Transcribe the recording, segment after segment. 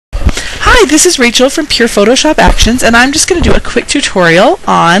Hi, this is Rachel from Pure Photoshop Actions, and I'm just going to do a quick tutorial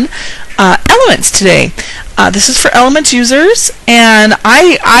on Elements today. This is for Elements users, and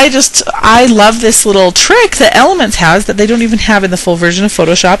I love this little trick that Elements has that they don't even have in the full version of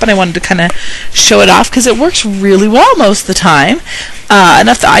Photoshop, and I wanted to kind of show it off because it works really well most of the time,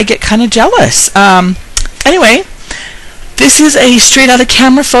 enough that I get kind of jealous. Anyway, this is a straight out of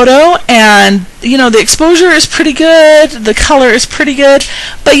camera photo, and you know, the exposure is pretty good, the color is pretty good,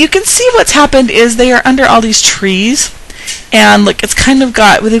 but you can see what's happened is they are under all these trees, and look, it's kind of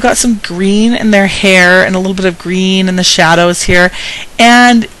they've got some green in their hair and a little bit of green in the shadows here,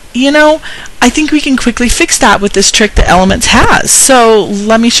 and you know, I think we can quickly fix that with this trick that Elements has. So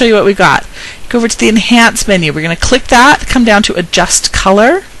let me show you what we got. Go over to the Enhance menu. We're going to click that, come down to Adjust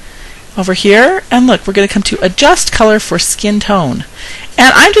Color over here, and look, we're going to come to Adjust Color for Skin Tone.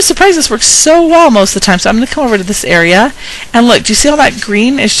 And I'm just surprised this works so well most of the time. So I'm going to come over to this area, and look, do you see all that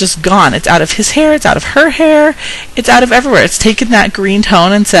green is just gone? It's out of his hair, it's out of her hair, it's out of everywhere. It's taken that green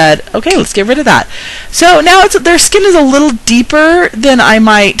tone and said, okay, let's get rid of that. So now their skin is a little deeper than I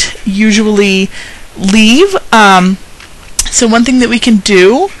might usually leave. So one thing that we can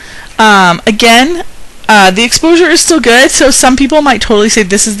do, again, the exposure is still good, so some people might totally say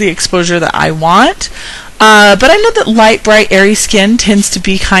this is the exposure that I want. But I know that light, bright, airy skin tends to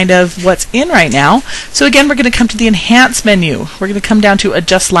be kind of what's in right now. So again, we're going to come to the Enhance menu. We're going to come down to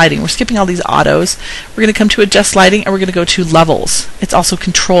Adjust Lighting. We're skipping all these autos. We're going to come to Adjust Lighting, and we're going to go to Levels. It's also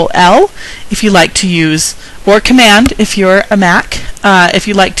Control-L if you like to use, or Command if you're a Mac, if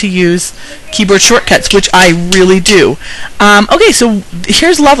you like to use keyboard shortcuts, which I really do. Okay, so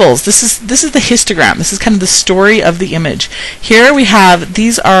here's Levels. This is the histogram. This is kind of the story of the image. Here we have,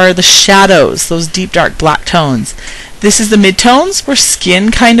 these are the shadows, those deep dark black tones. This is the midtones where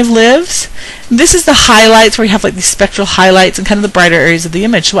skin kind of lives. This is the highlights where you have like these spectral highlights and kind of the brighter areas of the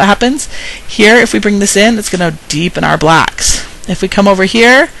image. So what happens here, if we bring this in, it's going to deepen our blacks. If we come over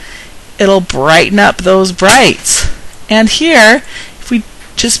here, it'll brighten up those brights. And here, if we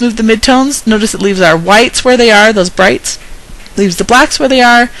just move the midtones, notice it leaves our whites where they are, those brights, leaves the blacks where they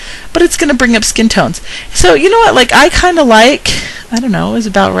are, but it's going to bring up skin tones. So you know what, like I kind of like, I don't know, is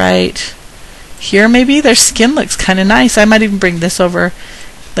about right here maybe. Their skin looks kind of nice. I might even bring this over,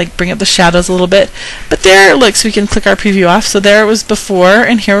 like bring up the shadows a little bit. But there it looks, we can click our preview off. So there it was before,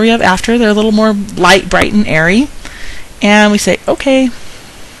 and here we have after. They're a little more light, bright, and airy. And we say, okay.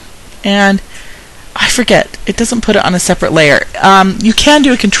 And I forget, it doesn't put it on a separate layer. You can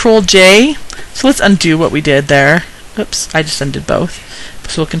do a Control-J. So let's undo what we did there. Oops, I just undid both.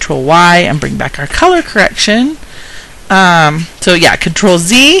 So we'll Control-Y and bring back our color correction. So yeah,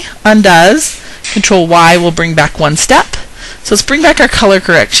 Control-Z undoes. Control-Y will bring back one step. So let's bring back our color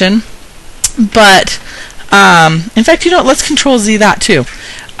correction. But, in fact, you know what, let's Control-Z that too.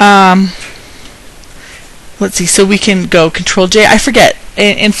 Let's see, so we can go Control-J. I forget,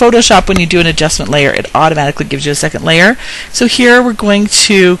 in Photoshop when you do an adjustment layer, it automatically gives you a second layer. So here we're going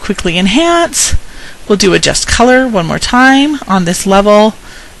to quickly enhance. We'll do Adjust Color one more time on this level.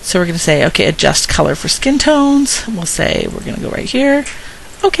 So we're going to say, okay, Adjust Color for Skin Tones. We'll say, we're going to go right here.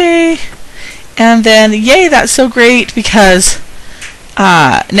 Okay. And then, yay, that's so great because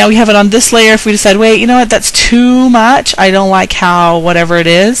now we have it on this layer. If we decide, wait, you know what, that's too much. I don't like how whatever it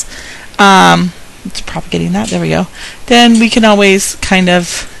is. It's propagating that. There we go. Then we can always kind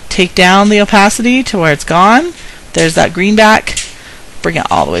of take down the opacity to where it's gone. There's that green back. Bring it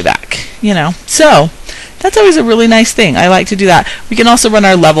all the way back. You know. So that's always a really nice thing. I like to do that. We can also run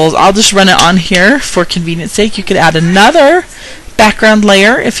our levels. I'll just run it on here for convenience sake. You could add another background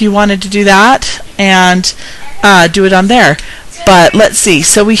layer if you wanted to do that and do it on there. But let's see.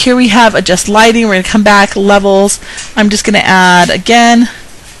 So here we have Adjust Lighting. We're going to come back, Levels. I'm just going to add, again,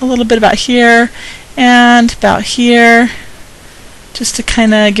 a little bit about here and about here just to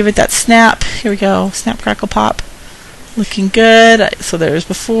kind of give it that snap. Here we go. Snap, crackle, pop. Looking good. So there's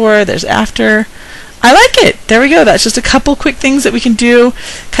before, there's after. I like it. There we go. That's just a couple quick things that we can do,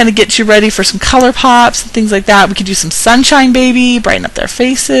 kind of get you ready for some color pops and things like that. We could do some Sunshine Baby, brighten up their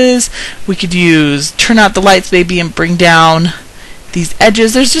faces. We could use Turn Out the Lights Baby and bring down these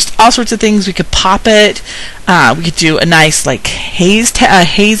edges. There's just all sorts of things. We could pop it. We could do a nice like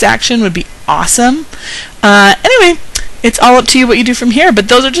haze action would be awesome. Anyway, it's all up to you what you do from here, but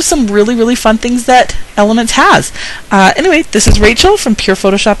those are just some really, really fun things that Elements has. Anyway, this is Rachel from Pure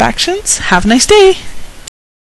Photoshop Actions. Have a nice day.